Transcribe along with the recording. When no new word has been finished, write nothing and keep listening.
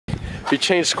You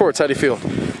changed courts. How do you feel?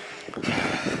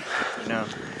 You know,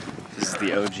 this is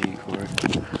the OG court.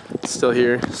 Still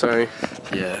here. Sorry.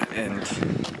 Yeah,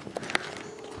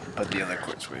 but the other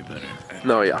court's way better.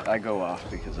 No, yeah. I go off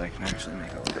because I can actually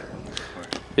make a little bit on this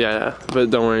court. Yeah, but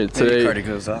don't worry. Today, maybe Carter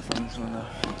goes off on this one though.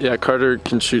 Yeah, Carter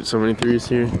can shoot so many threes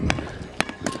here.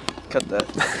 Cut that.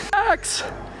 Max!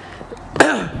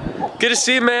 Good to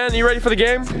see you, man. You ready for the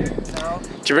game? No.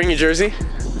 Did you bring your jersey?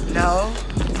 No.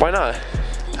 Why not?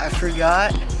 I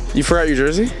forgot. You forgot your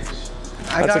jersey?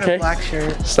 I got a black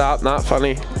shirt. Stop, not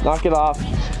funny. Knock it off.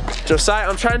 Josiah,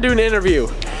 I'm trying to do an interview.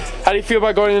 How do you feel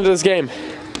about going into this game?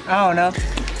 I don't know.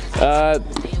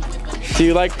 Do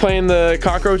you like playing the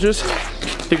Cockroaches?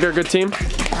 Think they're a good team?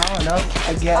 I don't know.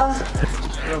 I guess.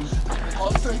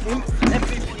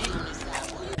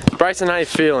 Bryson, how you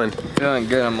feeling? Feeling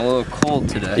good. I'm a little cold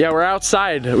today. Yeah, we're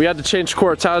outside. We had to change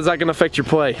courts. How is that going to affect your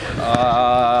play?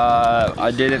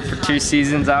 I did it for 2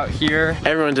 seasons out here.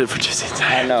 Everyone did it for 2 seasons.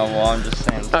 I know. Well, I'm just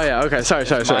saying. Oh yeah. Okay. Sorry.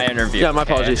 My interview. Yeah, my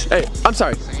apologies. Hey, I'm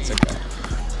sorry. It's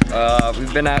okay.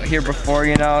 We've been out here before,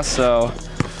 you know, so.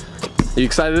 Are you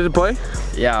excited to play?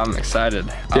 Yeah, I'm excited.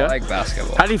 Yeah? I like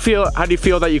basketball. How do you feel? How do you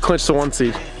feel that you clinched the 1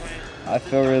 seed? I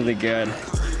feel really good.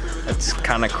 It's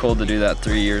kind of cool to do that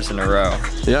 3 years in a row.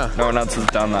 Yeah. No one else has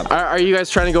done that. Are you guys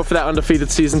trying to go for that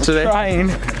undefeated season today? Trying.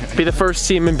 Be the first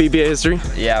team in BBA history?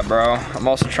 Yeah, bro. I'm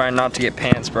also trying not to get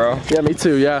pants, bro. Yeah, me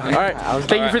too, yeah. All right,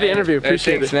 thank you for the interview.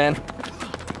 Appreciate it. Man.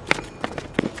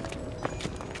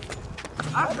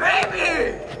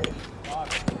 Baby!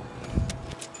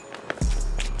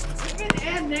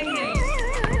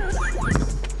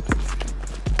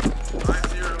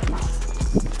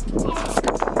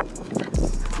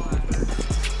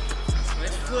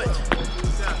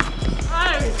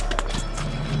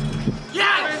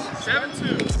 Yes!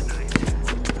 7-2.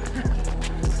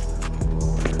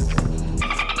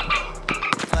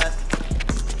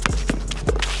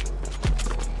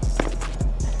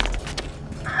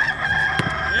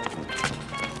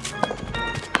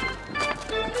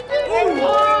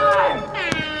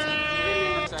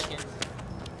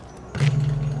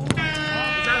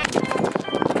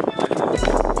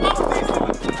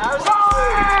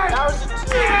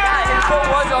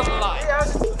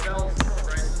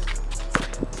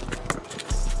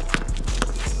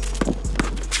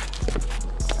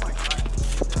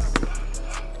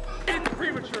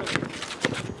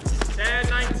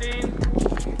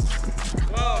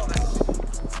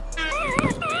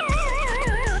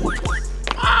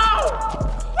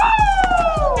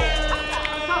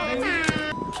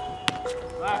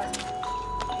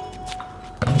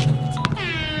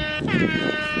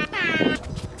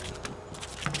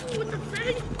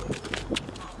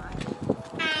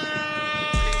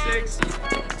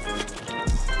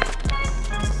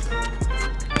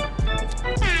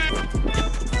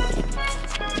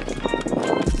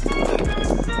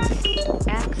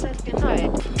 Access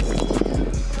denied.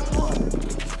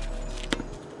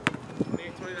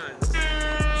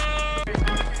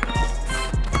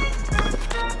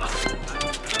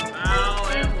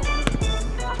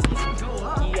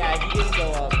 Yeah, he didn't go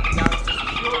up.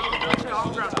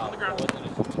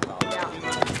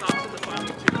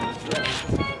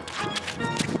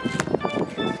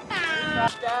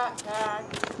 Stat pack.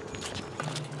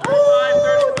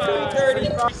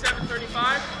 37-35.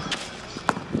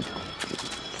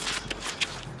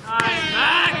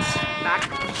 Nice, Max!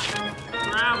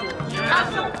 Gravel.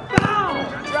 That's a foul!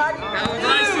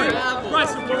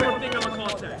 Bryson, one more thing on the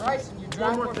contact. Bryson, you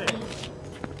One more thing.